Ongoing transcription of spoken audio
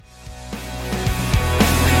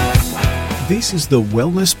This is the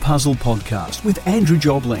Wellness Puzzle Podcast with Andrew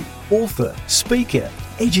Jobling, author, speaker,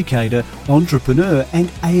 educator, entrepreneur, and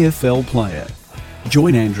AFL player.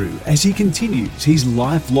 Join Andrew as he continues his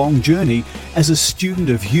lifelong journey as a student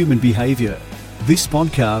of human behaviour. This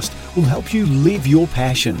podcast will help you live your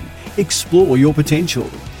passion, explore your potential,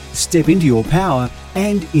 step into your power,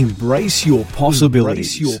 and embrace your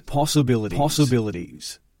possibilities.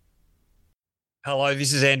 Hello,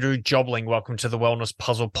 this is Andrew Jobling. Welcome to the Wellness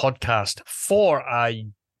Puzzle Podcast. For a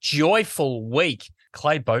joyful week,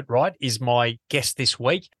 Clay Boatwright is my guest this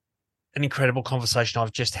week. An incredible conversation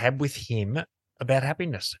I've just had with him about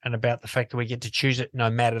happiness and about the fact that we get to choose it no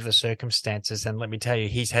matter the circumstances. And let me tell you,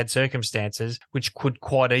 he's had circumstances which could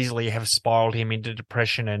quite easily have spiraled him into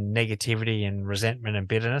depression and negativity and resentment and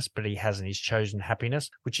bitterness, but he hasn't. He's chosen happiness,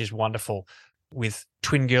 which is wonderful. With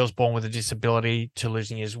twin girls born with a disability, to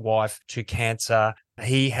losing his wife to cancer,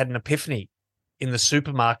 he had an epiphany in the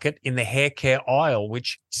supermarket in the hair care aisle,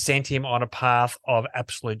 which sent him on a path of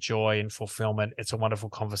absolute joy and fulfillment. It's a wonderful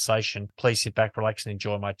conversation. Please sit back, relax, and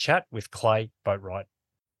enjoy my chat with Clay Boatwright.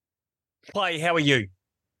 Clay, how are you?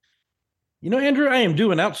 You know, Andrew, I am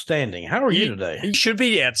doing outstanding. How are you today? You should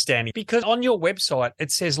be outstanding because on your website,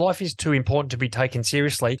 it says life is too important to be taken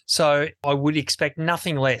seriously. So I would expect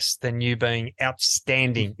nothing less than you being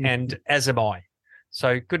outstanding, and as am I.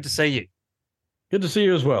 So good to see you. Good to see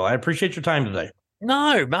you as well. I appreciate your time today.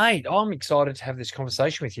 No, mate, I'm excited to have this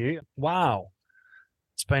conversation with you. Wow.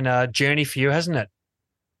 It's been a journey for you, hasn't it?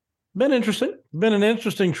 Been interesting. Been an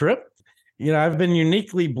interesting trip. You know, I've been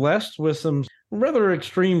uniquely blessed with some rather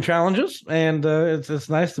extreme challenges, and it's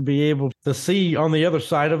nice to be able to see on the other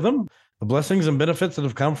side of them the blessings and benefits that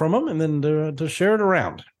have come from them, and then to share it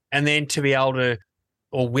around. And then to be able to,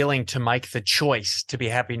 or willing to make the choice to be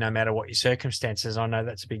happy no matter what your circumstances. I know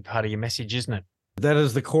that's a big part of your message, isn't it? That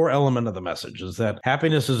is the core element of the message, is that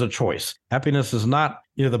happiness is a choice. Happiness is not,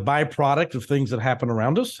 the byproduct of things that happen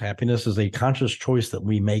around us. Happiness is a conscious choice that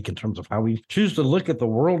we make in terms of how we choose to look at the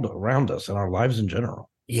world around us and our lives in general.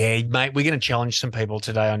 Yeah, mate, we're going to challenge some people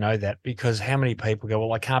today. I know that, because how many people go,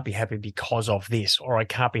 well, I can't be happy because of this, or I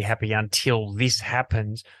can't be happy until this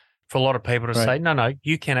happens. For a lot of people to say, no,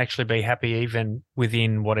 you can actually be happy even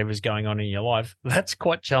within whatever's going on in your life. That's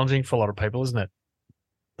quite challenging for a lot of people, isn't it?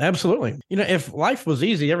 Absolutely. If life was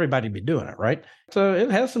easy, everybody'd be doing it, right? So it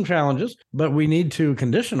has some challenges, but we need to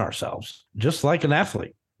condition ourselves just like an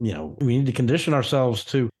athlete. We need to condition ourselves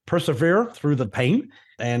to persevere through the pain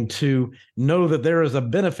and to know that there is a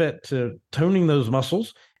benefit to toning those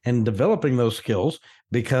muscles and developing those skills,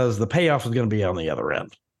 because the payoff is going to be on the other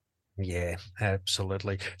end. Yeah,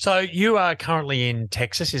 absolutely. So you are currently in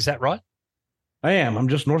Texas, is that right? I am. I'm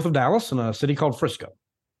just north of Dallas in a city called Frisco.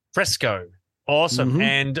 Frisco. Awesome. Mm-hmm.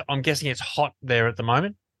 And I'm guessing it's hot there at the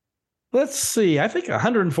moment. Let's see. I think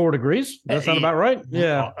 104 degrees. That sound about right?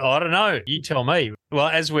 Yeah. I don't know. You tell me. Well,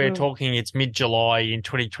 as we're talking, it's mid-July in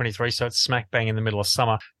 2023, so it's smack bang in the middle of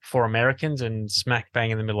summer for Americans and smack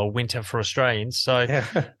bang in the middle of winter for Australians. So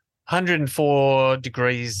 104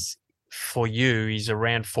 degrees for you is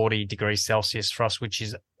around 40 degrees Celsius for us, which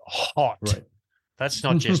is hot. Right. That's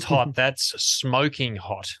not just hot. That's smoking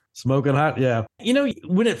hot. Smoking hot, yeah.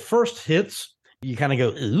 When it first hits, you kind of go,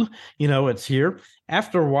 ooh, it's here.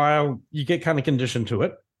 After a while, you get kind of conditioned to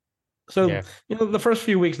it. So, the first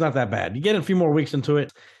few weeks, not that bad. You get a few more weeks into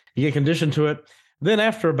it, you get conditioned to it. Then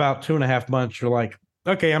after about 2.5 months, you're like,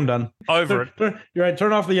 okay, I'm done. Over it. You're right.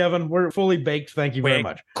 Turn off the oven. We're fully baked. Thank you very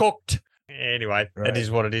much. Cooked. Anyway, It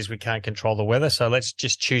is what it is. We can't control the weather. So let's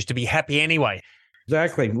just choose to be happy anyway.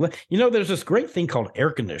 Exactly. There's this great thing called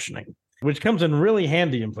air conditioning, which comes in really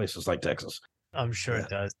handy in places like Texas. I'm sure it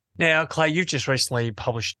does. Now, Clay, you've just recently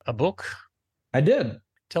published a book. I did.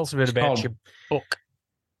 Tell us a bit about your book.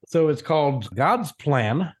 So it's called God's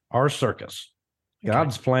Plan, Our Circus.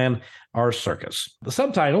 God's Plan, Our Circus. The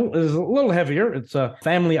subtitle is a little heavier. It's a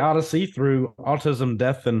family odyssey through autism,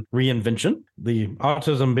 death, and reinvention. The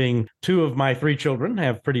autism being 2 of my 3 children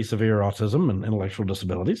have pretty severe autism and intellectual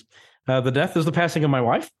disabilities. The death is the passing of my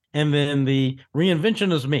wife, and then the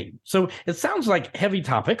reinvention is me. So it sounds like heavy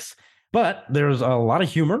topics, but there's a lot of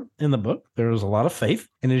humor in the book. There's a lot of faith.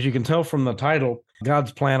 And as you can tell from the title,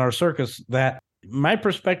 God's Plan, Our Circus, that my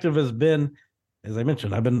perspective has been, as I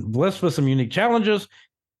mentioned, I've been blessed with some unique challenges,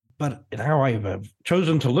 but how I have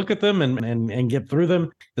chosen to look at them and get through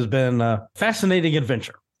them has been a fascinating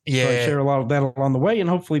adventure. Yeah. So I share a lot of that along the way, and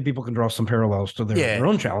hopefully people can draw some parallels to their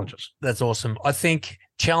own challenges. That's awesome. I think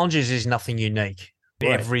challenges is nothing unique.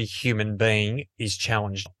 Right. Every human being is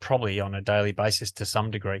challenged probably on a daily basis to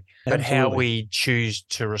some degree. But how Absolutely. we choose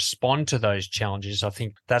to respond to those challenges, I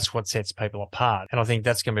think that's what sets people apart. And I think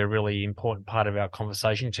that's going to be a really important part of our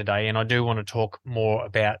conversation today. And I do want to talk more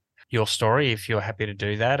about your story if you're happy to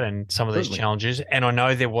do that and some of these Certainly. challenges. And I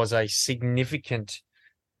know there was a significant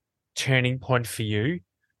turning point for you,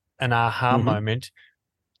 an aha Mhm. moment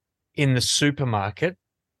in the supermarket,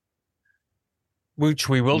 which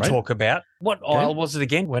we will Right. talk about. What Okay. aisle was it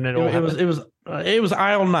again when it all It happened? was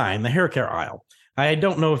aisle 9, the hair care aisle. I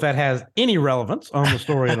don't know if that has any relevance on the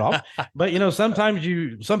story at all, but sometimes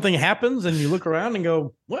something happens and you look around and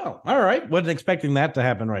go, well, all right, wasn't expecting that to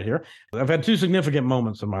happen right here. I've had two significant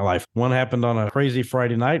moments in my life. One happened on a crazy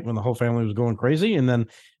Friday night when the whole family was going crazy. And then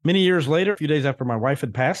many years later, a few days after my wife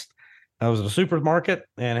had passed, I was at a supermarket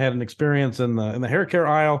and had an experience in the hair care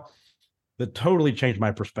aisle that totally changed my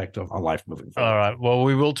perspective on life moving forward. All right. Well,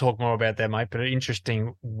 we will talk more about that, mate. But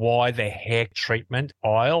interesting why the hair treatment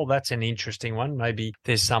aisle. That's an interesting one. Maybe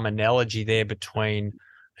there's some analogy there between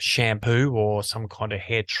shampoo or some kind of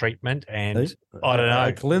hair treatment. And I don't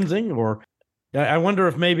know. Cleansing, or I wonder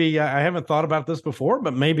if maybe I haven't thought about this before,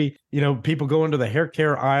 but maybe, people go into the hair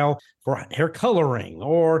care aisle for hair coloring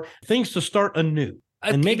or things to start anew.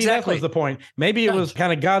 And maybe that was the point. Maybe it was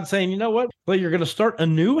kind of God saying, you know what? Well, you're going to start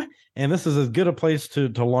anew, and this is as good a place to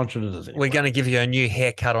launch it as anywhere. We're going to give you a new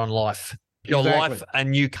haircut on life. Your life, a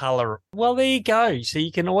new color. Well, there you go. So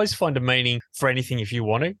you can always find a meaning for anything if you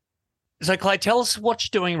want to. So, Clay, tell us what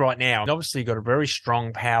you're doing right now. Obviously, you've got a very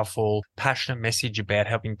strong, powerful, passionate message about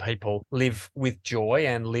helping people live with joy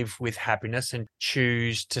and live with happiness and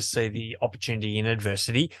choose to see the opportunity in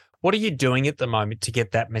adversity. What are you doing at the moment to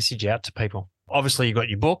get that message out to people? Obviously, you've got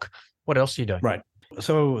your book. What else are you doing? Right.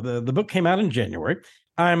 So the book came out in January.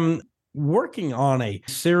 I'm working on a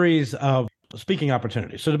series of speaking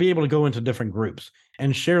opportunities. So to be able to go into different groups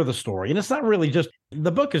and share the story. And it's not really just,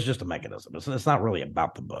 the book is just a mechanism. It's not really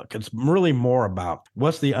about the book. It's really more about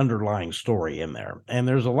what's the underlying story in there. And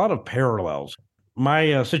there's a lot of parallels.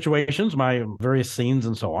 My situations, my various scenes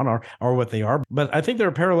and so on are what they are. But I think there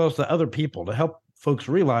are parallels to other people to help folks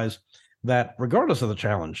realize that regardless of the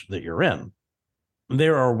challenge that you're in,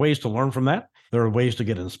 there are ways to learn from that. There are ways to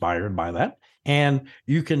get inspired by that. And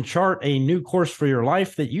you can chart a new course for your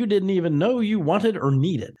life that you didn't even know you wanted or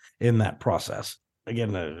needed in that process.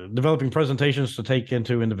 Again, developing presentations to take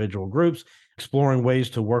into individual groups, exploring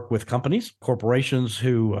ways to work with companies, corporations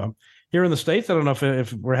who, here in the States, I don't know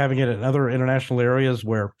if we're having it in other international areas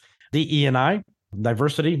where DE&I,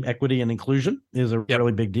 diversity, equity, and inclusion is a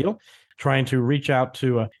really big deal. Trying to reach out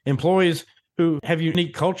to employees who have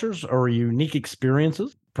unique cultures or unique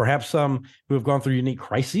experiences, perhaps some who have gone through unique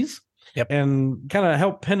crises, and kind of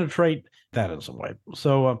help penetrate that in some way.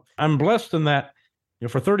 So I'm blessed in that,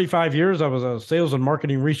 for 35 years, I was a sales and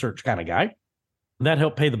marketing research kind of guy. That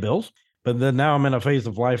helped pay the bills. But then now I'm in a phase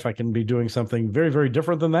of life I can be doing something very, very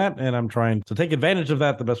different than that. And I'm trying to take advantage of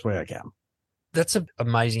that the best way I can. That's an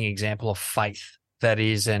amazing example of faith that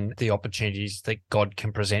is, and the opportunities that God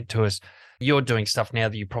can present to us. You're doing stuff now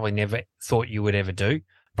that you probably never thought you would ever do.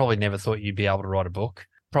 Probably never thought you'd be able to write a book.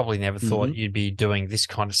 Probably never thought you'd be doing this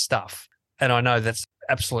kind of stuff. And I know that's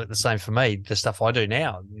absolutely the same for me, the stuff I do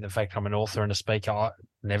now. The fact I'm an author and a speaker, I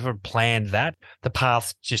never planned that. The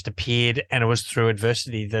path just appeared, and it was through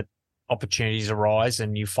adversity that opportunities arise,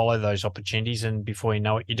 and you follow those opportunities, and before you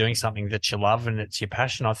know it, you're doing something that you love and it's your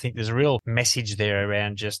passion. I think there's a real message there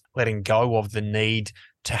around just letting go of the need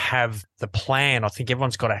to have the plan. I think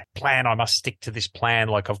everyone's got a plan. I must stick to this plan.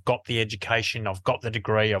 Like, I've got the education, I've got the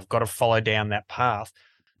degree, I've got to follow down that path.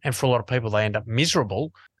 And for a lot of people, they end up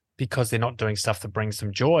miserable because they're not doing stuff that brings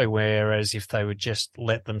them joy. Whereas if they would just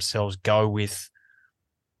let themselves go with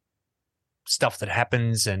stuff that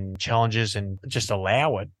happens and challenges and just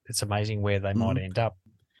allow it, it's amazing where they might end up.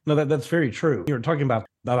 No, that's very true. You were talking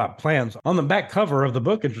about plans. On the back cover of the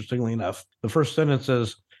book, interestingly enough, the first sentence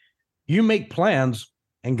is, "You make plans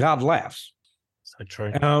and God laughs." So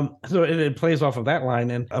true. So it plays off of that line.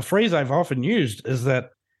 And a phrase I've often used is that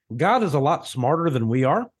God is a lot smarter than we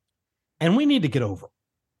are, and we need to get over it.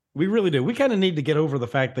 We really do. We kind of need to get over the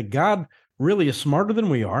fact that God really is smarter than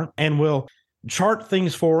we are and will chart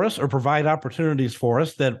things for us or provide opportunities for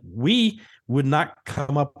us that we would not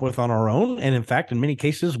come up with on our own. And in fact, in many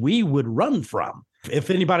cases, we would run from if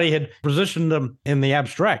anybody had positioned them in the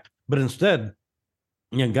abstract. But instead,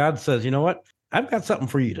 God says, you know what? I've got something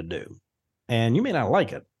for you to do. And you may not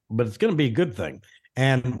like it, but it's going to be a good thing.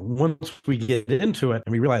 And once we get into it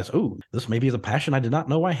and we realize, oh, this maybe is a passion I did not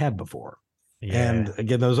know I had before. Yeah. And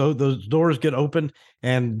again, those doors get opened.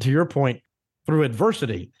 And to your point, through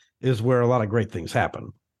adversity is where a lot of great things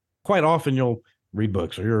happen. Quite often you'll read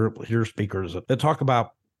books or hear speakers that talk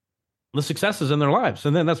about the successes in their lives.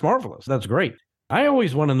 And then that's marvelous. That's great. I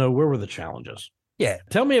always want to know, where were the challenges? Yeah.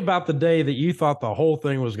 Tell me about the day that you thought the whole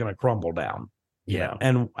thing was going to crumble down. Yeah.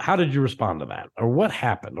 And how did you respond to that? Or what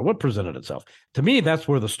happened? Or what presented itself? To me, that's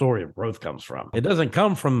where the story of growth comes from. It doesn't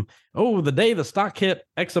come from, the day the stock hit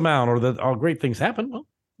X amount or that all great things happened. Well,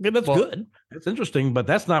 that's good. It's interesting, but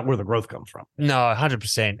that's not where the growth comes from. No,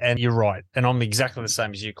 100%. And you're right. And I'm exactly the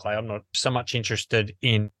same as you, Clay. I'm not so much interested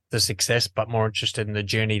in the success, but more interested in the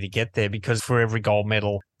journey to get there, because for every gold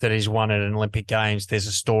medal that is won at an Olympic Games, there's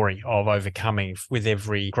a story of overcoming. With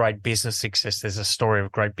every great business success, there's a story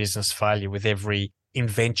of great business failure. With every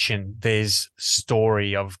invention, there's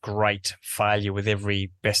story of great failure. With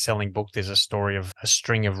every best-selling book, there's a story of a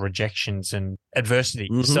string of rejections and adversity.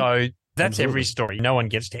 Mm-hmm. So that's Absolutely. Every story. No one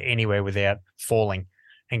gets to anywhere without falling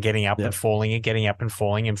and getting up and falling and getting up and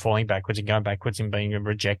falling backwards and going backwards and being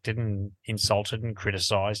rejected and insulted and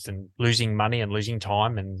criticized and losing money and losing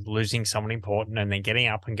time and losing someone important and then getting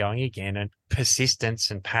up and going again. And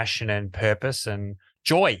persistence and passion and purpose and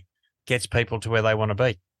joy gets people to where they want to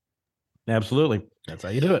be. Absolutely. That's how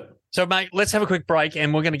you do it. So, mate, let's have a quick break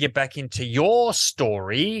and we're going to get back into your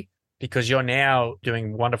story, because you're now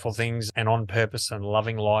doing wonderful things and on purpose and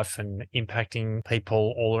loving life and impacting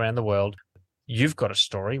people all around the world. You've got a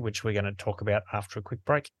story, which we're going to talk about after a quick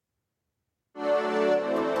break.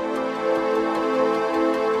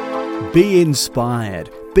 Be inspired,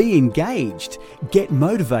 be engaged, get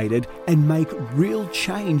motivated, and make real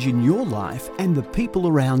change in your life and the people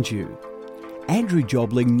around you. Andrew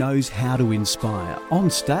Jobling knows how to inspire. On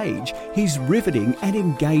stage, he's riveting and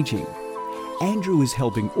engaging. Andrew is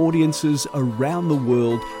helping audiences around the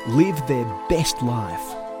world live their best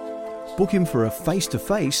life. Book him for a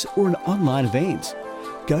face-to-face or an online event.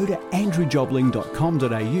 Go to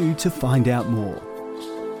andrewjobling.com.au to find out more.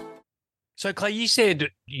 So, Clay, you said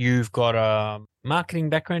you've got a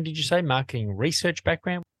marketing background. Did you say marketing research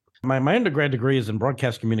background? My undergrad degree is in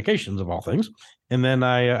broadcast communications, of all things. And then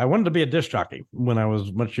I wanted to be a disc jockey when I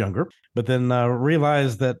was much younger, but then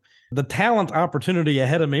realized that the talent opportunity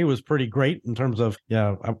ahead of me was pretty great in terms of,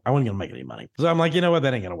 I wasn't going to make any money. So I'm like, you know what,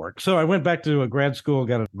 that ain't going to work. So I went back to a grad school,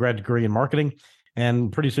 got a grad degree in marketing,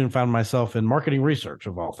 and pretty soon found myself in marketing research,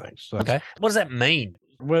 of all things. So okay. What does that mean?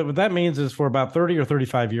 What that means is for about 30 or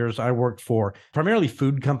 35 years, I worked for primarily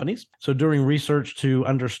food companies. So doing research to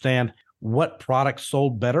understand what products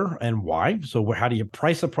sold better and why. So how do you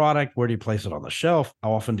price a product? Where do you place it on the shelf?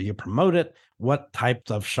 How often do you promote it? What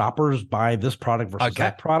types of shoppers buy this product versus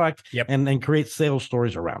that product? Yep. And create sales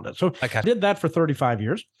stories around it. So I did that for 35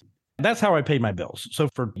 years. That's how I paid my bills. So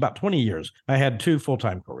for about 20 years, I had two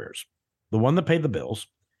full-time careers, the one that paid the bills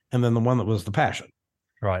and then the one that was the passion.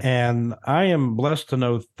 Right. And I am blessed to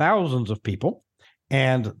know thousands of people,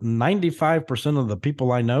 and 95% of the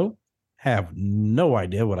people I know have no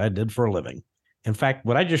idea what I did for a living. In fact,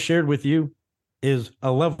 what I just shared with you is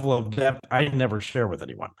a level of depth I never share with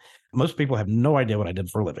anyone. Most people have no idea what I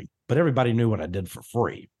did for a living, but everybody knew what I did for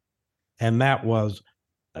free. And that was,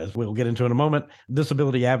 as we'll get into in a moment,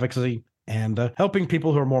 disability advocacy and helping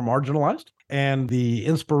people who are more marginalized, and the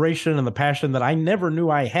inspiration and the passion that I never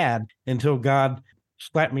knew I had until God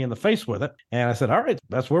slapped me in the face with it. And I said, all right,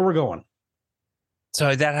 that's where we're going.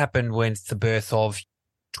 So that happened with the birth of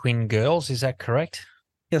twin girls. Is that correct?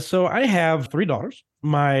 Yeah. So I have three daughters.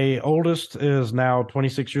 My oldest is now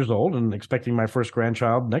 26 years old and expecting my first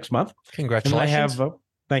grandchild next month. Congratulations. And I have,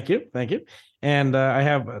 thank you. And I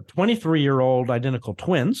have 23-year-old identical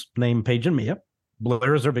twins named Paige and Mia.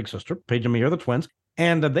 Blair is their big sister. Paige and Mia are the twins.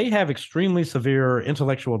 And they have extremely severe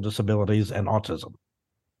intellectual disabilities and autism.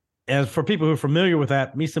 As for people who are familiar with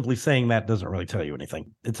that, me simply saying that doesn't really tell you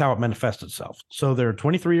anything. It's how it manifests itself. So they're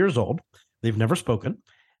 23 years old. They've never spoken.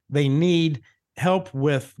 They need help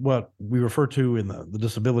with what we refer to in the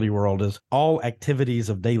disability world as all activities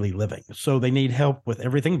of daily living. So they need help with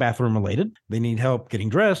everything bathroom related. They need help getting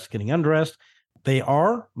dressed, getting undressed. They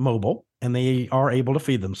are mobile and they are able to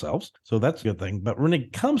feed themselves. So that's a good thing. But when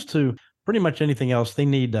it comes to pretty much anything else, they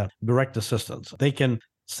need direct assistance. They can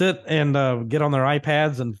sit and get on their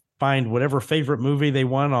iPads and find whatever favorite movie they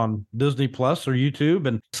want on Disney Plus or YouTube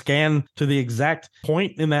and scan to the exact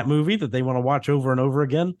point in that movie that they want to watch over and over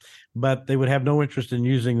again. But they would have no interest in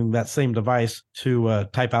using that same device to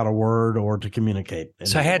type out a word or to communicate.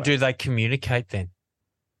 So how do they communicate then?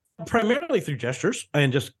 Primarily through gestures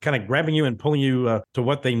and just kind of grabbing you and pulling you to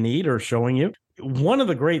what they need or showing you. One of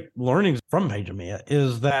the great learnings from Paige and Mia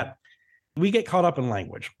is that we get caught up in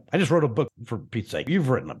language. I just wrote a book, for Pete's sake. You've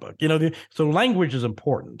written a book. So language is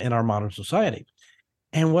important in our modern society.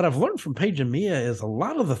 And what I've learned from Paige and Mia is a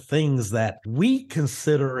lot of the things that we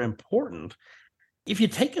consider important, If you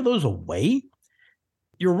take those away,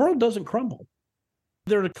 your world doesn't crumble.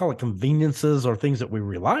 They're to call it conveniences or things that we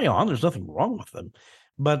rely on. There's nothing wrong with them.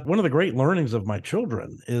 But one of the great learnings of my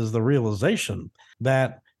children is the realization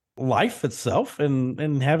that life itself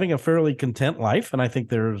and having a fairly content life, and I think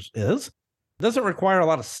theirs is, doesn't require a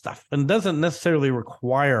lot of stuff and doesn't necessarily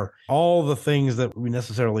require all the things that we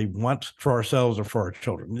necessarily want for ourselves or for our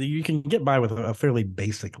children. You can get by with a fairly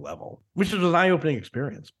basic level, which is an eye-opening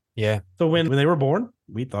experience. Yeah. So when they were born,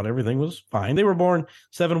 we thought everything was fine. They were born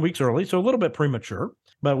 7 weeks early, so a little bit premature,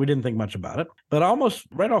 but we didn't think much about it. But almost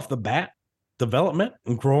right off the bat, development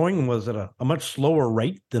and growing was at a much slower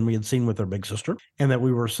rate than we had seen with their big sister and that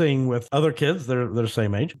we were seeing with other kids their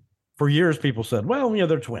same age. For years, people said, well,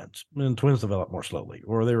 they're twins, and twins develop more slowly,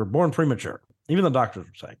 or they were born premature. Even the doctors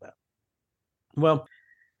were saying that. Well,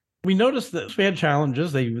 we noticed that we had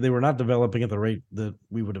challenges. They were not developing at the rate that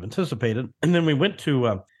we would have anticipated. And then we went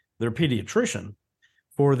to their pediatrician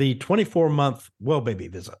for the 24-month well baby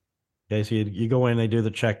visit. Okay, so you go in, they do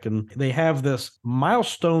the check, and they have this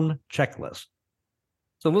milestone checklist.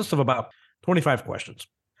 It's a list of about 25 questions.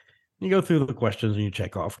 You go through the questions and you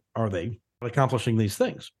check off, are they accomplishing these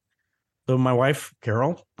things? So my wife,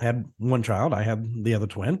 Carol, had one child. I had the other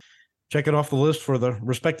twin. Check it off the list for the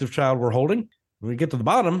respective child we're holding. We get to the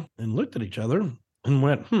bottom and looked at each other and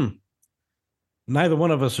went, neither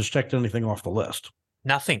one of us has checked anything off the list.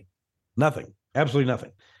 Nothing. Absolutely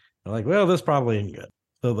nothing. They're like, well, this probably ain't good.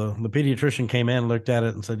 So the pediatrician came in, looked at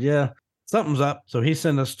it and said, yeah, something's up. So he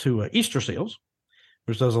sent us to Easter Seals,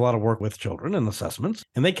 which does a lot of work with children and assessments.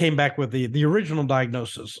 And they came back with the original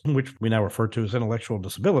diagnosis, which we now refer to as intellectual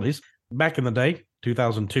disabilities. Back in the day,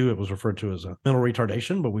 2002, it was referred to as a mental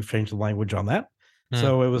retardation, but we've changed the language on that.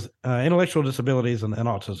 So it was intellectual disabilities and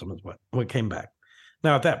autism is what came back.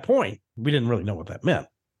 Now, at that point, we didn't really know what that meant.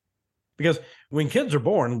 Because when kids are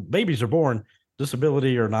born, babies are born,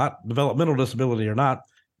 disability or not, developmental disability or not,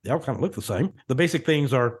 they all kind of look the same. The basic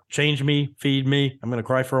things are change me, feed me, I'm going to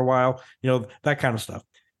cry for a while, that kind of stuff.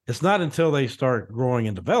 It's not until they start growing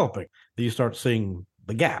and developing that you start seeing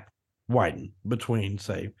the gap widen between,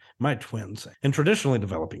 say, my twins and traditionally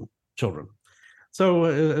developing children. So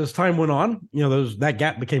as time went on, that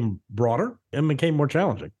gap became broader and became more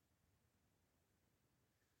challenging.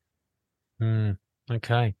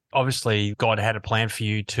 Okay. Obviously, God had a plan for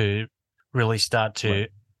you to really start to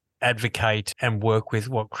advocate and work with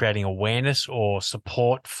creating awareness or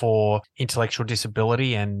support for intellectual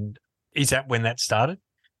disability. And is that when that started?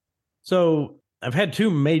 So I've had two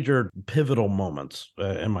major pivotal moments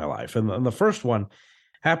in my life. And the first one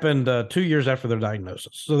happened 2 years after their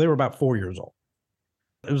diagnosis. So they were about 4 years old.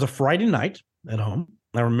 It was a Friday night at home.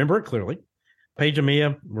 I remember it clearly. Paige and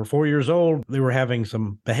Mia were 4 years old. They were having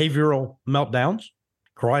some behavioral meltdowns,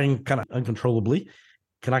 crying kind of uncontrollably.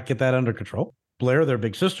 Cannot get that under control. Blair, their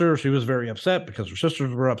big sister, she was very upset because her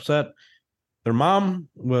sisters were upset. Their mom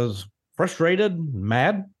was frustrated,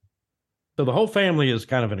 mad. So the whole family is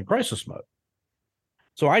kind of in a crisis mode.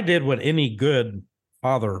 So I did what any good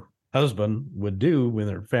father, husband would do when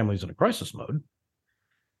their family's in a crisis mode.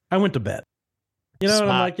 I went to bed. Smart,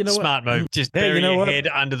 and I'm like, smart what? move. Just bury your head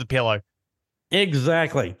under the pillow.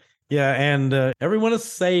 Exactly. Yeah. And everyone is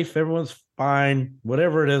safe. Everyone's fine.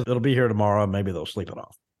 Whatever it is, it'll be here tomorrow. Maybe they'll sleep it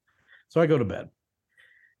off. So I go to bed.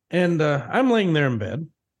 And I'm laying there in bed.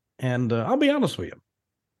 And I'll be honest with you.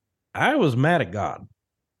 I was mad at God.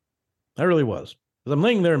 I really was. Because I'm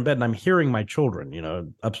laying there in bed and I'm hearing my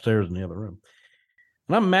children, upstairs in the other room.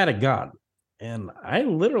 And I'm mad at God. And I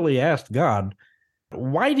literally asked God,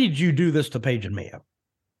 why did you do this to Paige and Mia?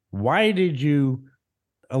 Why did you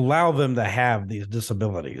allow them to have these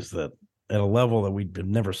disabilities that at a level that we'd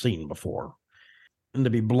never seen before? And to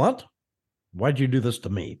be blunt, why'd you do this to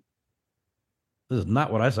me? This is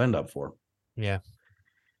not what I signed up for. Yeah.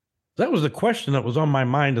 That was the question that was on my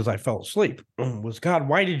mind as I fell asleep was, God,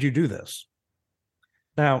 why did you do this?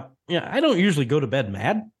 Now, I don't usually go to bed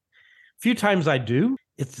mad. A few times I do.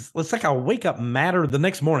 It's like I'll wake up madder the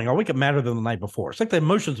next morning. I'll wake up madder than the night before. It's like the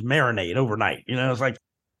emotions marinate overnight. It's like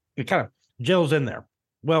it kind of gels in there.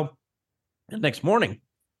 Well, the next morning,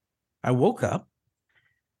 I woke up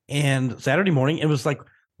and Saturday morning, it was like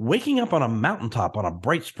waking up on a mountaintop on a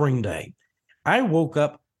bright spring day. I woke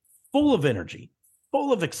up full of energy,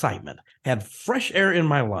 full of excitement, had fresh air in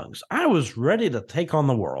my lungs. I was ready to take on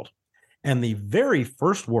the world. And the very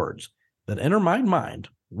first words that entered my mind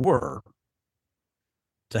were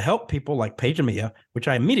to help people like Paige and Mia, which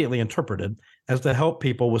I immediately interpreted as to help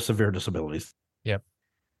people with severe disabilities. Yep.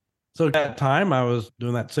 So at that time, I was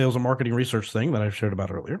doing that sales and marketing research thing that I shared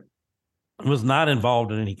about earlier. I was not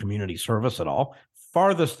involved in any community service at all.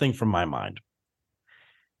 Farthest thing from my mind.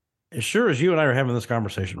 as sure as you and I are having this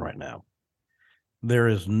conversation right now, there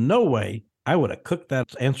is no way I would have cooked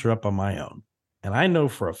that answer up on my own. And I know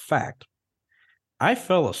for a fact, I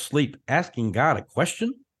fell asleep asking God a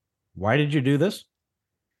question. Why did you do this?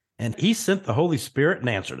 And he sent the Holy Spirit and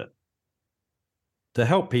answered it to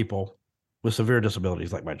help people with severe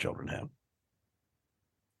disabilities like my children have.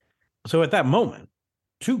 So at that moment,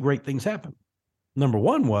 two great things happened. Number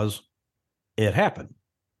one was it happened.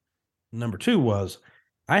 Number two was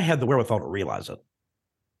I had the wherewithal to realize it.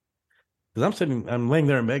 Because I'm laying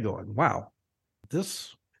there in bed going, wow, the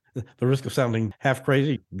risk of sounding half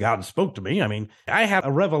crazy, God spoke to me. I mean, I had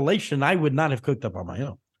a revelation I would not have cooked up on my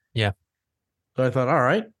own. Yeah. So I thought, all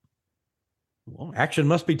right, well, action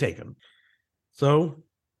must be taken. So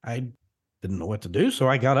I didn't know what to do. So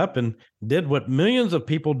I got up and did what millions of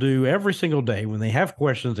people do every single day when they have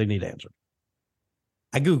questions they need answered.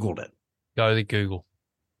 I Googled it. Go to Google.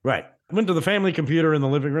 Right. I went to the family computer in the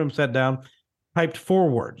living room, sat down, typed 4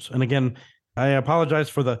 words. And again, I apologize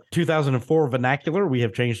for the 2004 vernacular. We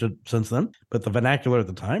have changed it since then. But the vernacular at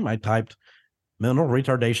the time, I typed mental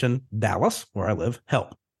retardation, Dallas, where I live,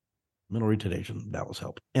 help. Mental retardation, Dallas,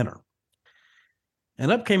 help. Enter.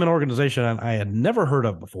 And up came an organization I had never heard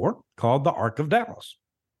of before called the Arc of Dallas.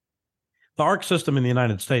 The Arc system in the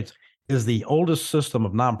United States is the oldest system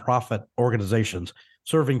of nonprofit organizations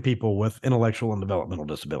serving people with intellectual and developmental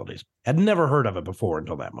disabilities. I'd never heard of it before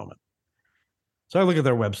until that moment. So I look at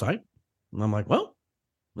their website, and I'm like, well,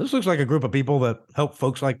 this looks like a group of people that help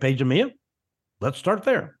folks like Paige and Mia. Let's start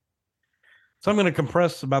there. So I'm going to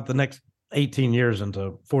compress about the next 18 years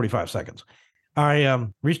into 45 seconds. I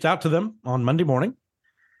reached out to them on Monday morning,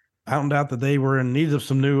 found out that they were in need of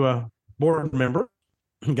some new board members,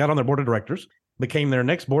 got on their board of directors, became their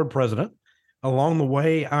next board president. Along the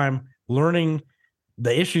way, I'm learning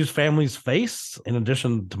the issues families face in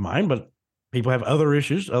addition to mine, but people have other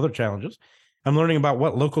issues, other challenges. I'm learning about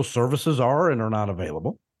what local services are and are not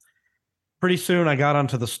available. Pretty soon, I got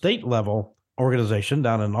onto the state level organization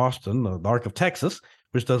down in Austin, the Arc of Texas,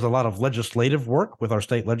 which does a lot of legislative work with our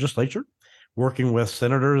state legislature, working with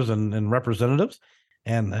senators and representatives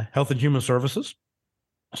and Health and Human Services.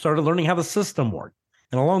 I started learning how the system worked.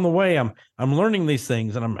 And along the way, I'm learning these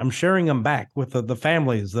things, and I'm sharing them back with the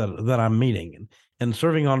families that I'm meeting and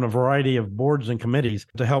serving on a variety of boards and committees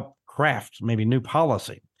to help craft maybe new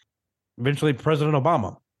policy. Eventually, President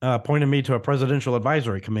Obama appointed me to a presidential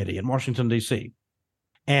advisory committee in Washington, D.C.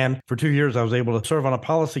 And for 2 years, I was able to serve on a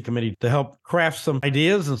policy committee to help craft some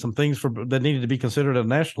ideas and some things that needed to be considered at a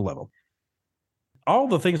national level. All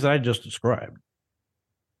the things that I just described,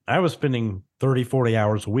 I was spending 30, 40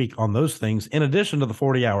 hours a week on those things, in addition to the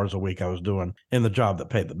 40 hours a week I was doing in the job that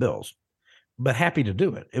paid the bills. But happy to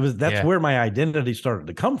do it. That's where my identity started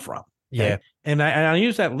to come from. Okay? Yeah. And I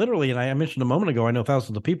use that literally. And I mentioned a moment ago, I know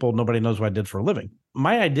thousands of people, nobody knows what I did for a living.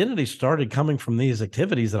 My identity started coming from these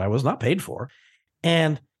activities that I was not paid for.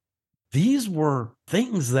 And these were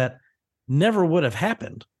things that never would have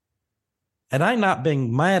happened. And I not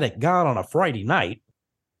being mad at God on a Friday night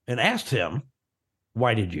and asked him,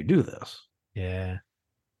 why did you do this? Yeah.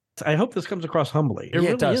 I hope this comes across humbly. It Yeah,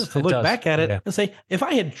 really it does. is to It look does. back at it and say, if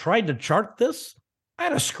I had tried to chart this,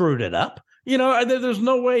 I'd have screwed it up. You know, there's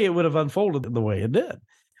no way it would have unfolded the way it did.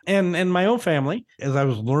 And my own family, as I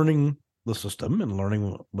was learning the system and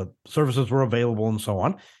learning what services were available and so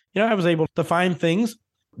on, you know, I was able to find things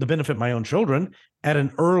to benefit my own children at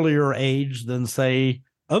an earlier age than, say,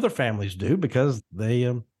 other families do, because they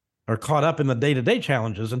are caught up in the day-to-day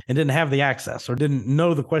challenges and didn't have the access or didn't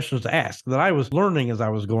know the questions to ask that I was learning as I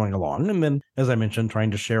was going along. And then, as I mentioned,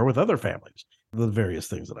 trying to share with other families the various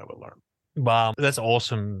things that I would learn. Wow, that's an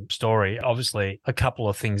awesome story. Obviously, a couple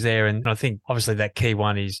of things there. And I think obviously that key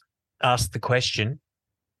one is ask the question,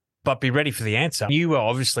 but be ready for the answer. You were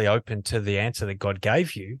obviously open to the answer that God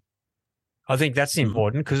gave you. I think that's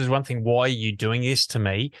important, because there's one thing, why are you doing this to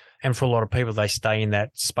me? And for a lot of people, they stay in that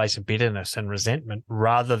space of bitterness and resentment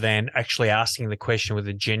rather than actually asking the question with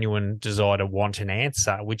a genuine desire to want an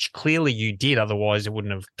answer, which clearly you did. Otherwise, it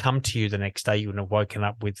wouldn't have come to you the next day. You wouldn't have woken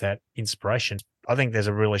up with that inspiration. I think there's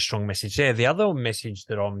a really strong message there. The other message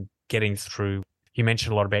that I'm getting through, you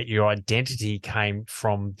mentioned a lot about your identity came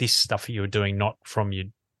from this stuff that you were doing, not from your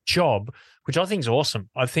job, which I think is awesome.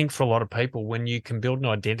 I think for a lot of people, when you can build an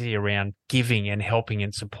identity around giving and helping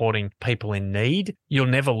and supporting people in need, you'll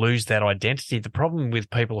never lose that identity. The problem with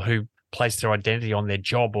people who place their identity on their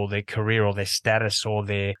job or their career or their status or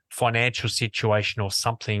their financial situation or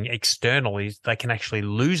something external is they can actually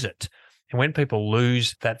lose it. And when people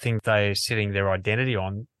lose that thing they're sitting their identity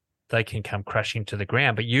on, they can come crashing to the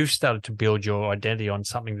ground. But you've started to build your identity on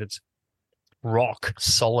something that's rock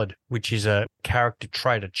solid, which is a character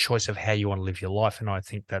trait, a choice of how you want to live your life. And I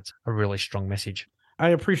think that's a really strong message. I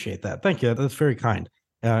appreciate that. Thank you. That's very kind.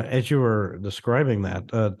 As you were describing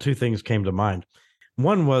that, two things came to mind.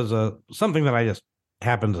 One was something that I just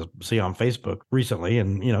happened to see on Facebook recently.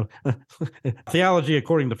 And, theology,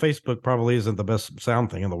 according to Facebook, probably isn't the best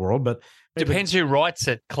sound thing in the world, but depends who writes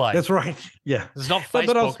it, Clay. That's right. Yeah. It's not Facebook,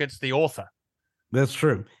 but also, it's the author. That's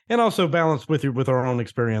true. And also balanced with our own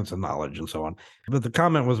experience and knowledge and so on. But the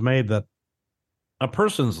comment was made that a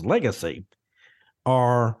person's legacy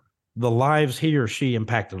are the lives he or she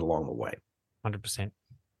impacted along the way. 100%.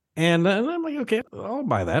 And I'm like, okay, I'll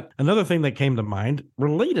buy that. Another thing that came to mind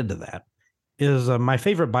related to that is my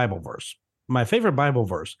favorite Bible verse. My favorite Bible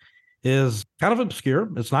verse is kind of obscure.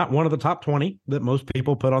 It's not one of the top 20 that most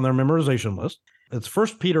people put on their memorization list. It's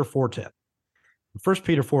 1 Peter 4:10. 1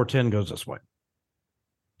 Peter 4:10 goes this way.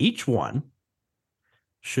 Each one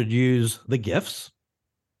should use the gifts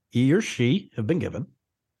he or she have been given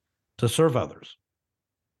to serve others,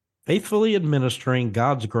 faithfully administering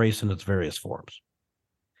God's grace in its various forms.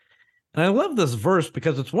 And I love this verse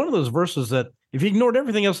because it's one of those verses that if you ignored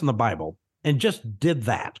everything else in the Bible and just did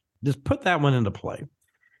that, just put that one into play,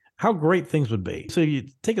 how great things would be. So you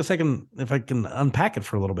take a second, if I can unpack it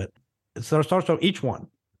for a little bit. It starts with each one.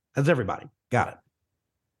 That's everybody. Got it.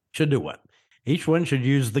 Should do what? Each one should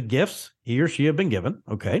use the gifts he or she have been given.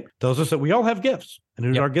 Okay. Tells us that we all have gifts. And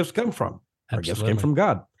who do our gifts come from? Absolutely. Our gifts came from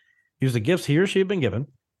God. Use the gifts he or she have been given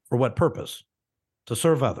for what purpose? To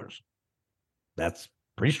serve others. That's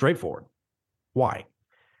pretty straightforward. Why?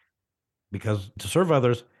 Because to serve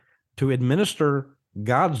others, to administer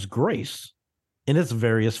God's grace in its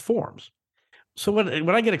various forms. So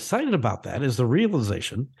what I get excited about that is the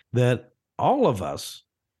realization that all of us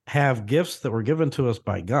have gifts that were given to us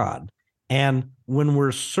by God. And when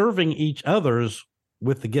we're serving each other's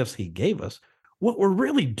with the gifts he gave us, what we're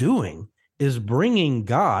really doing is bringing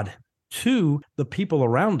God to the people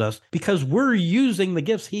around us because we're using the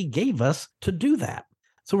gifts he gave us to do that.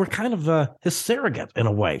 So we're kind of his surrogate in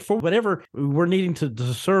a way for whatever we're needing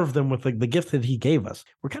to serve them with the gift that he gave us.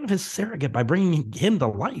 We're kind of his surrogate by bringing him to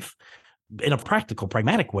life in a practical,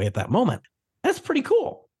 pragmatic way at that moment. That's pretty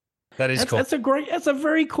cool. That's cool. That's a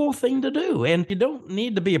very cool thing to do. And you don't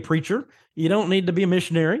need to be a preacher. You don't need to be a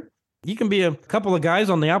missionary. You can be a couple of guys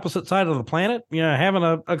on the opposite side of the planet, having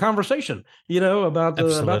a conversation,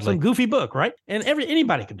 about some goofy book, right? And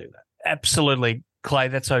anybody can do that. Absolutely, Clay,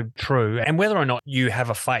 that's so true. And whether or not you have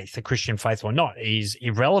a Christian faith or not, is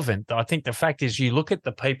irrelevant. I think the fact is you look at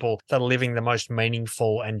the people that are living the most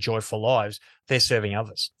meaningful and joyful lives, they're serving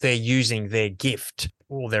others. They're using their gift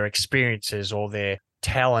or their experiences or their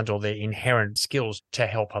talent or their inherent skills to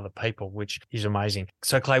help other people, which is amazing.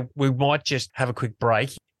 So, Clay, we might just have a quick break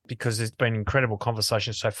because there's been incredible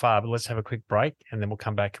conversation so far, but let's have a quick break and then we'll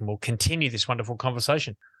come back and we'll continue this wonderful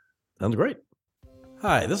conversation. Sounds great.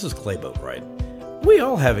 Hi, this is Clay Boatwright. We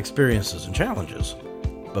all have experiences and challenges,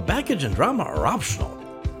 but baggage and drama are optional,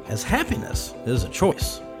 as happiness is a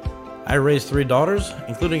choice. I raised 3 daughters,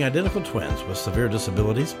 including identical twins with severe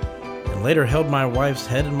disabilities, and later held my wife's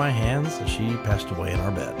head in my hands as she passed away in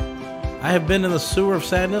our bed. I have been in the sewer of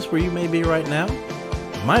sadness where you may be right now.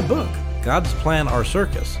 My book, God's Plan, Our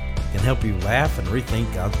Circus, can help you laugh and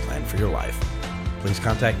rethink God's plan for your life. Please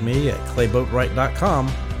contact me at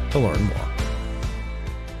clayboatwright.com to learn more.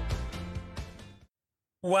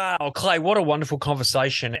 Wow, Clay, what a wonderful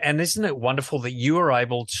conversation. And isn't it wonderful that you were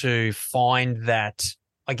able to find that,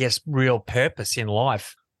 I guess, real purpose in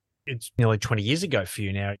life? It's nearly 20 years ago for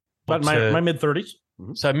you now. But my mid-30s.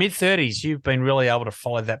 Mm-hmm. So mid-30s, you've been really able to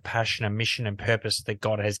follow that passion and mission and purpose that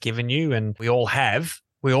God has given you. And we all have.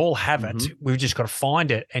 We all have it. We've just got to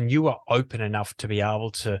find it. And you were open enough to be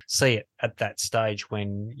able to see it at that stage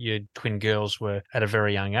when your twin girls were at a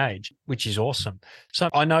very young age, which is awesome.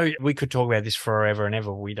 So I know we could talk about this forever and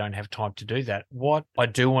ever. We don't have time to do that. What I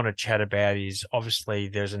do want to chat about is obviously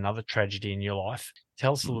there's another tragedy in your life.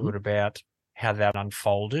 Tell us a little bit about how that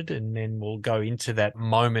unfolded, and then we'll go into that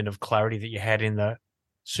moment of clarity that you had in the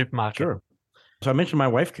supermarket. Sure. So I mentioned my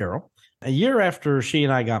wife, Carol. A year after she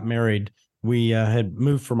and I got married, we had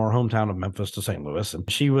moved from our hometown of Memphis to St. Louis, and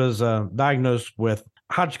she was diagnosed with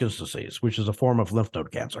Hodgkin's disease, which is a form of lymph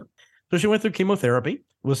node cancer. So she went through chemotherapy,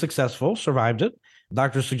 was successful, survived it.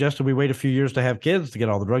 Doctors suggested we wait a few years to have kids to get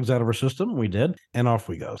all the drugs out of her system. We did, and off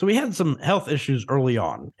we go. So we had some health issues early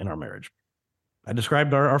on in our marriage. I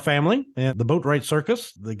described our family and the Boatwright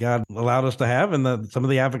Circus that God allowed us to have and some of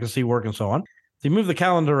the advocacy work and so on. So you move the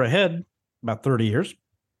calendar ahead about 30 years,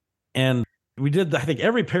 and we did, I think,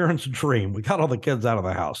 every parent's dream. We got all the kids out of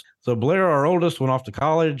the house. So Blair, our oldest, went off to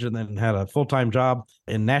college and then had a full-time job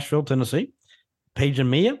in Nashville, Tennessee. Paige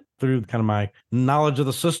and Mia, through kind of my knowledge of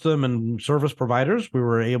the system and service providers, we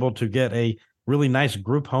were able to get a really nice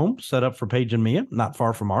group home set up for Paige and Mia, not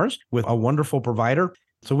far from ours, with a wonderful provider.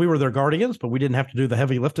 So we were their guardians, but we didn't have to do the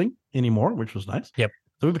heavy lifting anymore, which was nice. Yep.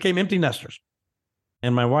 So we became empty nesters.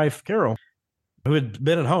 And my wife, Carol, who had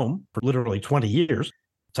been at home for literally 20 years,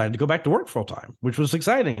 decided to go back to work full time, which was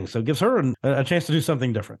exciting. So it gives her a chance to do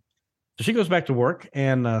something different. So she goes back to work,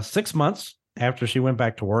 and 6 months after she went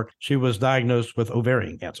back to work, she was diagnosed with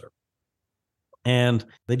ovarian cancer. And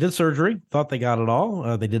they did surgery, thought they got it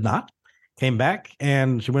all. They did not. Came back,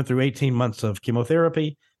 and she went through 18 months of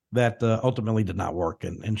chemotherapy that ultimately did not work,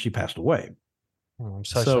 and she passed away. Oh, I'm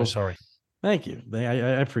so sorry. Thank you. I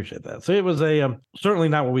appreciate that. So it was certainly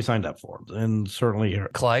not what we signed up for, and certainly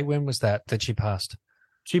Clay, when was that she passed?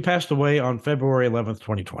 She passed away on February 11th,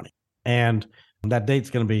 2020. And that date's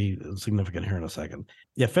going to be significant here in a second.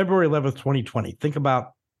 Yeah, February 11th, 2020. Think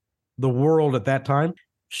about the world at that time.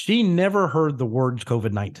 She never heard the words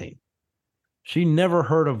COVID-19. She never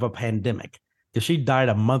heard of a pandemic because she died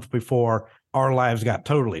a month before our lives got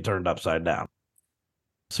totally turned upside down.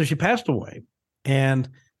 So she passed away. And,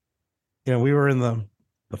 we were in the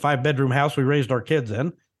 5-bedroom house we raised our kids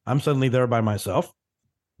in. I'm suddenly there by myself.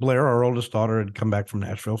 Blair, our oldest daughter, had come back from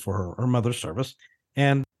Nashville for her mother's service.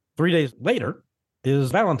 And 3 days later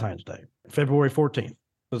is Valentine's Day, February 14th. It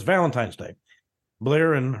was Valentine's Day.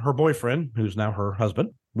 Blair and her boyfriend, who's now her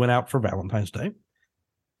husband, went out for Valentine's Day.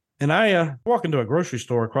 And I walk into a grocery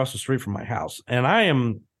store across the street from my house, and I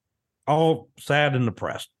am all sad and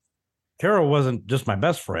depressed. Carol wasn't just my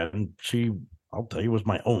best friend. She, I'll tell you, was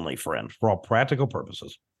my only friend for all practical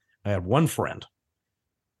purposes. I had one friend,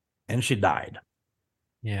 and she died.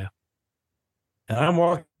 Yeah. And I'm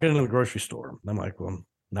walking into the grocery store. I'm like, well,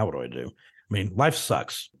 now what do I do? I mean, life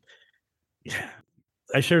sucks.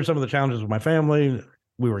 I shared some of the challenges with my family.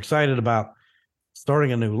 We were excited about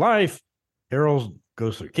starting a new life. Carol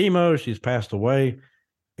goes through chemo. She's passed away.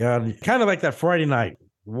 God, kind of like that Friday night.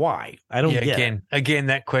 Why? I don't get it. Again,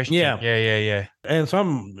 that question. Yeah. And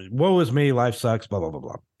so woe is me. Life sucks, blah, blah, blah,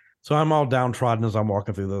 blah. So I'm all downtrodden as I'm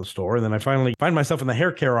walking through the store. And then I finally find myself in the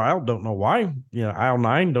hair care aisle. Don't know why. Aisle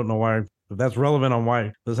 9. Don't know why, if that's relevant on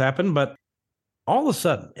why this happened. But all of a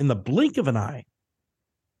sudden, in the blink of an eye,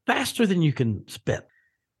 faster than you can spit,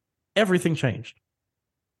 everything changed.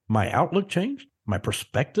 My outlook changed. My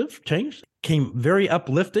perspective changed. Came very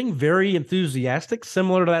uplifting, very enthusiastic,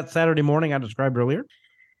 similar to that Saturday morning I described earlier.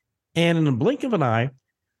 And in the blink of an eye,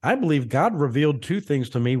 I believe God revealed two things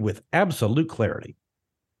to me with absolute clarity.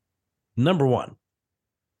 Number one,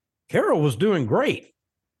 Carol was doing great.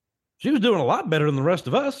 She was doing a lot better than the rest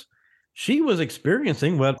of us. She was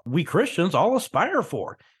experiencing what we Christians all aspire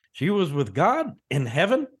for. She was with God in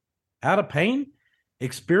heaven, out of pain,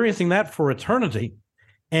 experiencing that for eternity.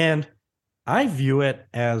 And I view it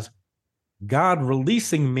as God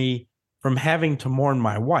releasing me from having to mourn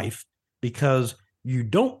my wife, because you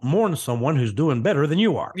don't mourn someone who's doing better than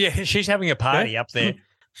you are. Yeah, she's having a party up there.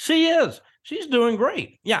 She is. She's doing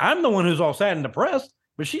great. Yeah, I'm the one who's all sad and depressed,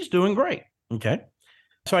 but she's doing great. Okay.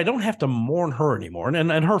 So I don't have to mourn her anymore.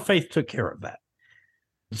 And her faith took care of that.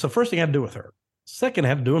 So first thing I had to do with her. Second, I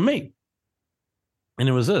had to do with me. And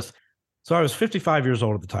it was this. So I was 55 years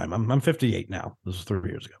old at the time. I'm 58 now. This was 3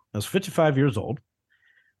 years ago. I was 55 years old.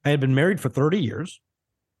 I had been married for 30 years.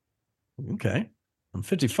 Okay. I'm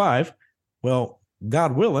 55. Well,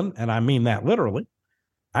 God willing, and I mean that literally,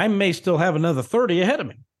 I may still have another 30 ahead of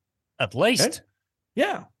me. At least. Okay?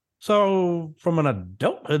 Yeah. So from an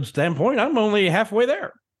adulthood standpoint, I'm only halfway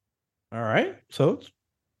there. All right. So it's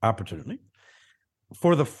opportunity.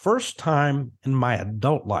 For the first time in my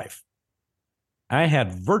adult life, I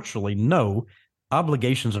had virtually no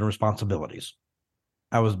obligations and responsibilities.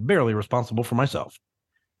 I was barely responsible for myself.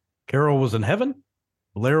 Carol was in heaven.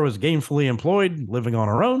 Blair was gainfully employed, living on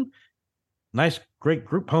her own. Nice, great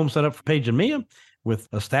group home set up for Paige and Mia with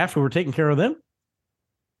a staff who were taking care of them.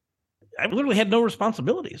 I literally had no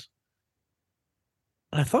responsibilities.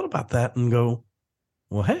 And I thought about that and go,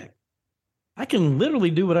 well, heck, I can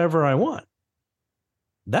literally do whatever I want.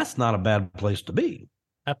 That's not a bad place to be.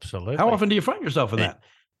 Absolutely. How often do you find yourself in that?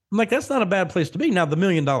 I'm like, that's not a bad place to be. Now, the $1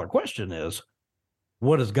 million question is,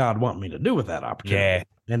 what does God want me to do with that opportunity?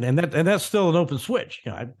 Yeah. And that's still an open switch.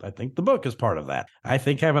 I think the book is part of that. I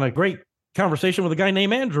think having a great conversation with a guy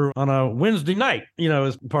named Andrew on a Wednesday night,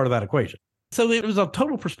 is part of that equation. So it was a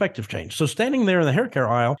total perspective change. So standing there in the hair care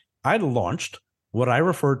aisle, I launched what I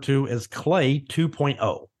refer to as Clay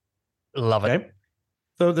 2.0. Love it. Okay?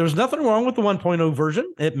 So there's nothing wrong with the 1.0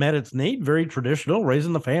 version. It met its need, very traditional,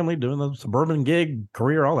 raising the family, doing the suburban gig,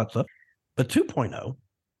 career, all that stuff. But 2.0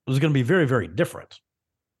 was going to be very, very different.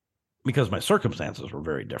 because my circumstances were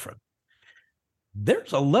very different.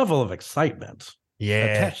 There's a level of excitement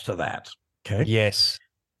attached to that. Okay. Yes.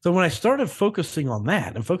 So when I started focusing on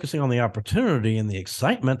that and focusing on the opportunity and the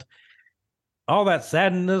excitement, all that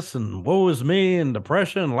sadness and woe is me and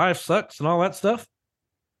depression and life sucks and all that stuff,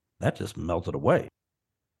 that just melted away.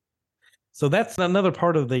 So that's another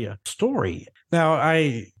part of the story. Now,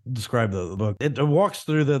 I describe the book. It walks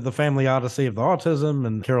through the family odyssey of the autism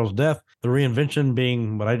and Carol's death, the reinvention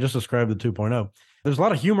being what I just described, the 2.0. There's a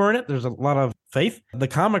lot of humor in it. There's a lot of faith. The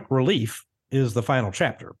comic relief is the final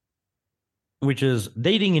chapter, which is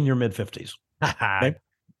dating in your mid-50s. Okay?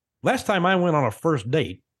 Last time I went on a first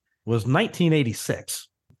date was 1986.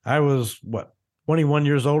 I was, 21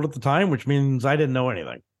 years old at the time, which means I didn't know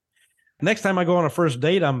anything. Next time I go on a first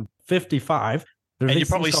date, I'm 55. And you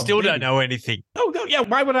probably still don't know anything. Oh, yeah.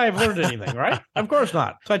 Why would I have learned anything, right? Of course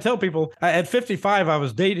not. So I tell people at 55, I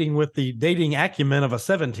was dating with the dating acumen of a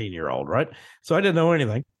 17-year-old, right? So I didn't know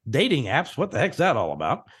anything. Dating apps, what the heck's that all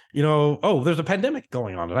about? There's a pandemic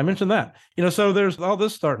going on. Did I mention that? So there's all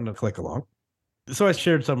this starting to click along. So I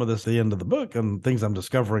shared some of this at the end of the book and things I'm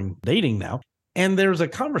discovering dating now. And there's a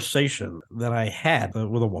conversation that I had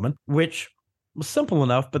with a woman, which was simple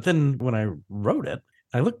enough. But then when I wrote it,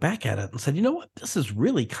 I looked back at it and said, you know what? This is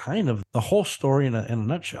really kind of the whole story in a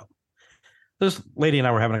nutshell. This lady and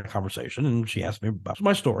I were having a conversation and she asked me about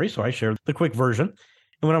my story. So I shared the quick version.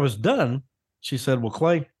 And when I was done, she said, well,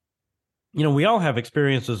 Clay, we all have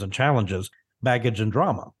experiences and challenges, baggage and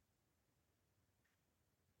drama.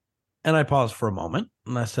 And I paused for a moment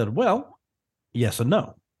and I said, well, yes and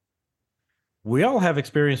no. We all have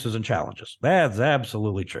experiences and challenges. That's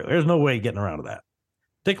absolutely true. There's no way getting around to that,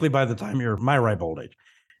 particularly by the time you're my ripe old age.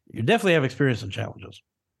 You definitely have experience and challenges.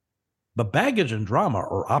 But baggage and drama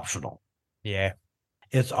are optional. Yeah.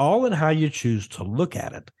 It's all in how you choose to look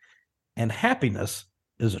at it. And happiness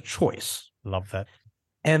is a choice. Love that.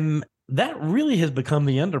 And that really has become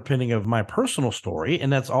the underpinning of my personal story.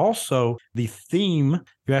 And that's also the theme.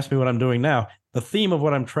 You asked me what I'm doing now. The theme of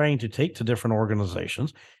what I'm trying to take to different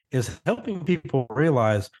organizations is helping people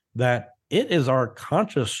realize that it is our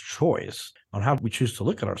conscious choice on how we choose to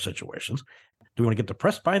look at our situations. Do we want to get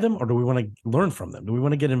depressed by them, or do we want to learn from them? Do we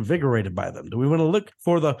want to get invigorated by them? Do we want to look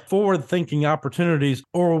for the forward-thinking opportunities,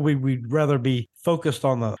 or we'd rather be focused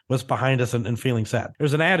on what's behind us and feeling sad?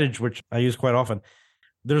 There's an adage, which I use quite often.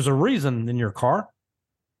 There's a reason in your car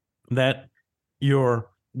that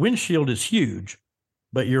your windshield is huge,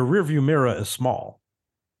 but your rearview mirror is small.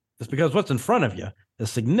 It's because what's in front of you is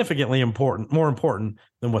significantly more important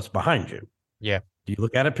than what's behind you. Yeah. Do you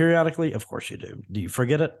look at it periodically? Of course you do. Do you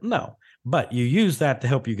forget it? No. But you use that to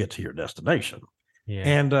help you get to your destination. Yeah.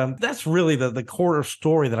 And that's really the core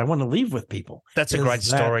story that I want to leave with people. That's a great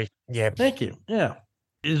story. Yeah. Thank you. Yeah.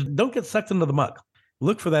 Don't get sucked into the muck.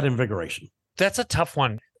 Look for that invigoration. That's a tough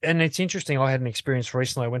one. And it's interesting. I had an experience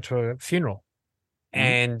recently. I went to a funeral.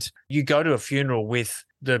 And you go to a funeral with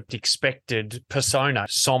the expected persona,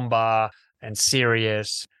 somber and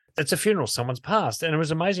serious. It's a funeral. Someone's passed. And it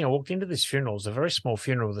was amazing. I walked into this funeral. It was a very small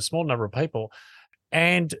funeral with a small number of people.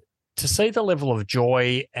 And to see the level of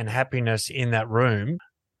joy and happiness in that room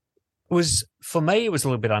was, for me, it was a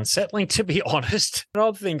little bit unsettling, to be honest. I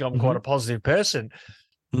don't think I'm quite a positive person.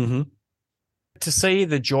 Mm-hmm. To see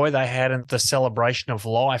the joy they had and the celebration of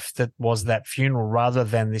life that was that funeral, rather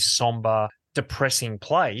than this somber, depressing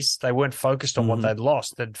place. They weren't focused on what they'd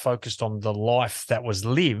lost. They'd focused on the life that was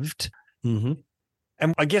lived. Mm-hmm.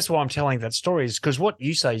 And I guess why I'm telling that story is because what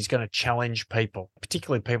you say is going to challenge people,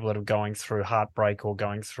 particularly people that are going through heartbreak or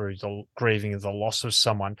going through the grieving of the loss of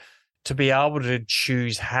someone. To be able to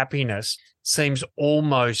choose happiness seems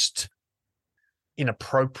almost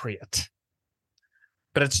inappropriate.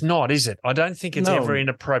 But it's not, is it? I don't think it's ever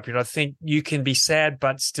inappropriate. I think you can be sad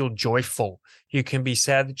but still joyful. You can be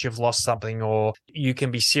sad that you've lost something, or you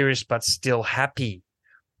can be serious but still happy.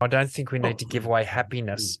 I don't think we need to give away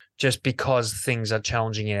happiness just because things are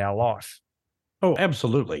challenging in our life. Oh,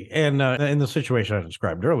 absolutely. And in the situation I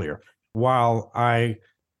described earlier, while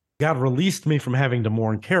God released me from having to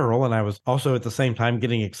mourn Carol, and I was also at the same time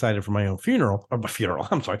getting excited for my own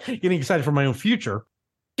getting excited for my own future.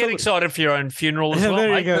 Get excited for your own funeral as well,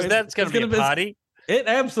 mate, because that's going to be a party. It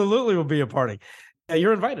absolutely will be a party.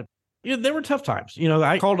 You're invited. There were tough times.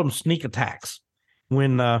 I called them sneak attacks.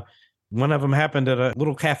 When one of them happened at a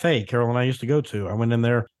little cafe Carol and I used to go to. I went in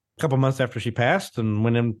there a couple months after she passed and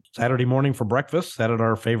went in Saturday morning for breakfast, sat at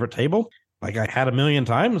our favorite table, like I had a million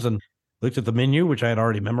times, and looked at the menu, which I had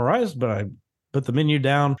already memorized, but I put the menu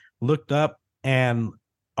down, looked up, and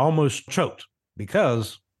almost choked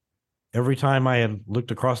because every time I had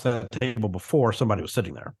looked across that table before, somebody was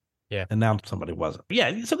sitting there. Yeah. And now somebody wasn't.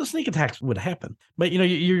 Yeah. So the sneak attacks would happen. But,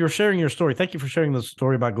 you're sharing your story. Thank you for sharing the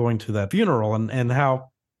story about going to that funeral and how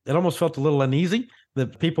it almost felt a little uneasy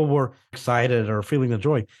that people were excited or feeling the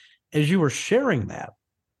joy. As you were sharing that,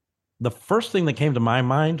 the first thing that came to my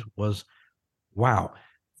mind was, wow,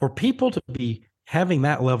 for people to be having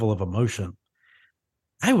that level of emotion,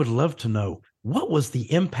 I would love to know, what was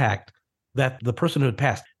the impact that the person who had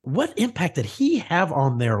passed, what impact did he have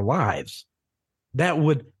on their lives that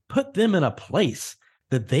would put them in a place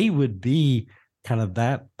that they would be kind of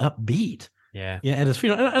that upbeat? Yeah. At his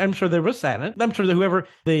funeral. And I'm sure there was sadness. I'm sure that whoever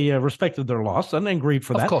they respected their loss and grieved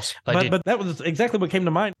for that. Of course, but that was exactly what came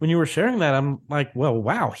to mind when you were sharing that. I'm like, well,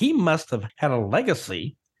 wow, he must have had a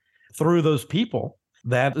legacy through those people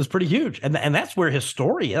that is pretty huge. And that's where his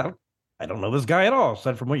story, I don't know this guy at all,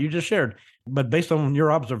 aside from what you just shared. But based on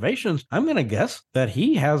your observations, I'm going to guess that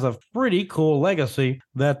he has a pretty cool legacy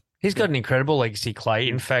that he's got an incredible legacy, Clay.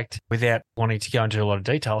 In fact, without wanting to go into a lot of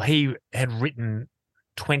detail, he had written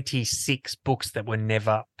 26 books that were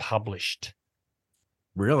never published.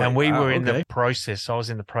 Really? And we were in the process. I was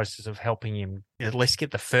in the process of helping him at least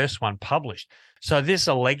get the first one published. So there's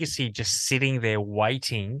a legacy just sitting there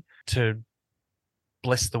waiting to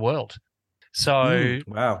bless the world. So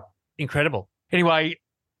wow. Incredible. Anyway,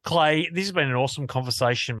 Clay, this has been an awesome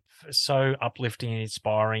conversation. So uplifting and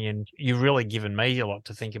inspiring. And you've really given me a lot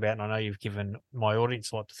to think about. And I know you've given my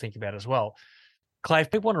audience a lot to think about as well. Clay,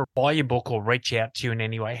 if people want to buy your book or reach out to you in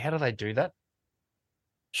any way, how do they do that?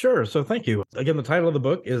 Sure. So thank you. Again, the title of the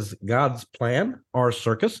book is God's Plan, Our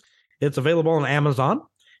Circus. It's available on Amazon.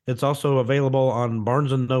 It's also available on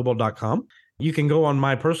barnesandnoble.com. You can go on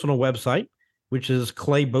my personal website, which is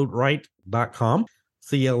clayboatwright.com,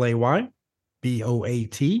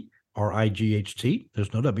 CLAYBOATRIGHT.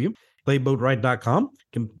 There's no W. Clayboatwright.com. You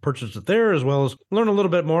can purchase it there as well as learn a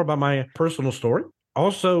little bit more about my personal story.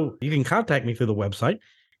 Also, you can contact me through the website.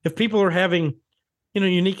 If people are having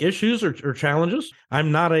unique issues or challenges,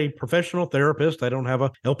 I'm not a professional therapist. I don't have a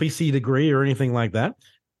LPC degree or anything like that.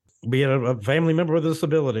 Be it a family member with a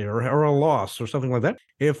disability or a loss or something like that.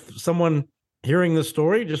 If someone hearing this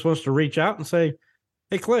story just wants to reach out and say,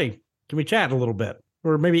 hey, Clay, can we chat a little bit?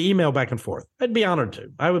 Or maybe email back and forth. I'd be honored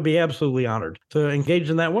to. I would be absolutely honored to engage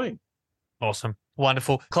in that way. Awesome.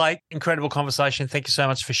 Wonderful. Clay, incredible conversation. Thank you so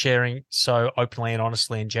much for sharing so openly and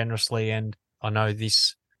honestly and generously. And I know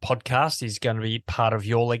this podcast is going to be part of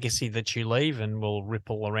your legacy that you leave and will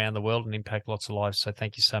ripple around the world and impact lots of lives. So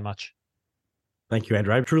thank you so much. Thank you,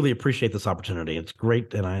 Andrew. I truly appreciate this opportunity. It's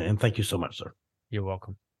great. And thank you so much, sir. You're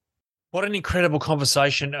welcome. What an incredible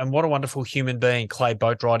conversation and what a wonderful human being Clay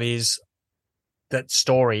Boatwright is. That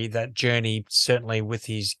story, that journey, certainly with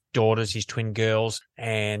his daughters, his twin girls,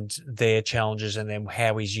 and their challenges, and then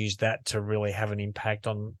how he's used that to really have an impact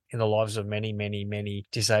in the lives of many, many, many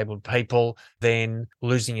disabled people. Then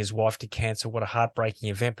losing his wife to cancer, what a heartbreaking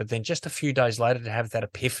event. But then just a few days later to have that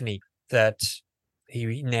epiphany that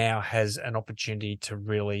he now has an opportunity to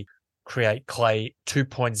really create Clay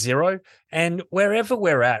 2.0. And wherever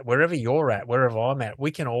we're at, wherever you're at, wherever I'm at,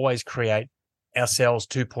 we can always create ourselves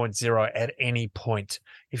 2.0 at any point.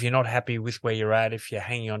 If you're not happy with where you're at, if you're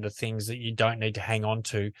hanging on to things that you don't need to hang on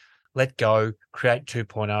to, let go, create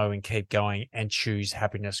 2.0 and keep going and choose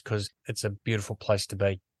happiness because it's a beautiful place to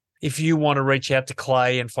be. If you want to reach out to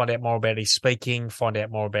Clay and find out more about his speaking, find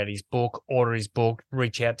out more about his book, order his book,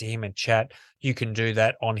 reach out to him and chat, you can do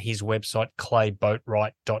that on his website,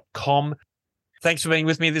 clayboatwright.com. Thanks for being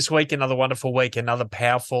with me this week. Another wonderful week, another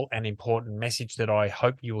powerful and important message that I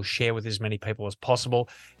hope you will share with as many people as possible,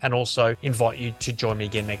 and also invite you to join me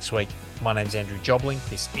again next week. My name's Andrew Jobling.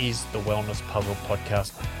 This is the Wellness Puzzle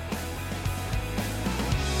Podcast.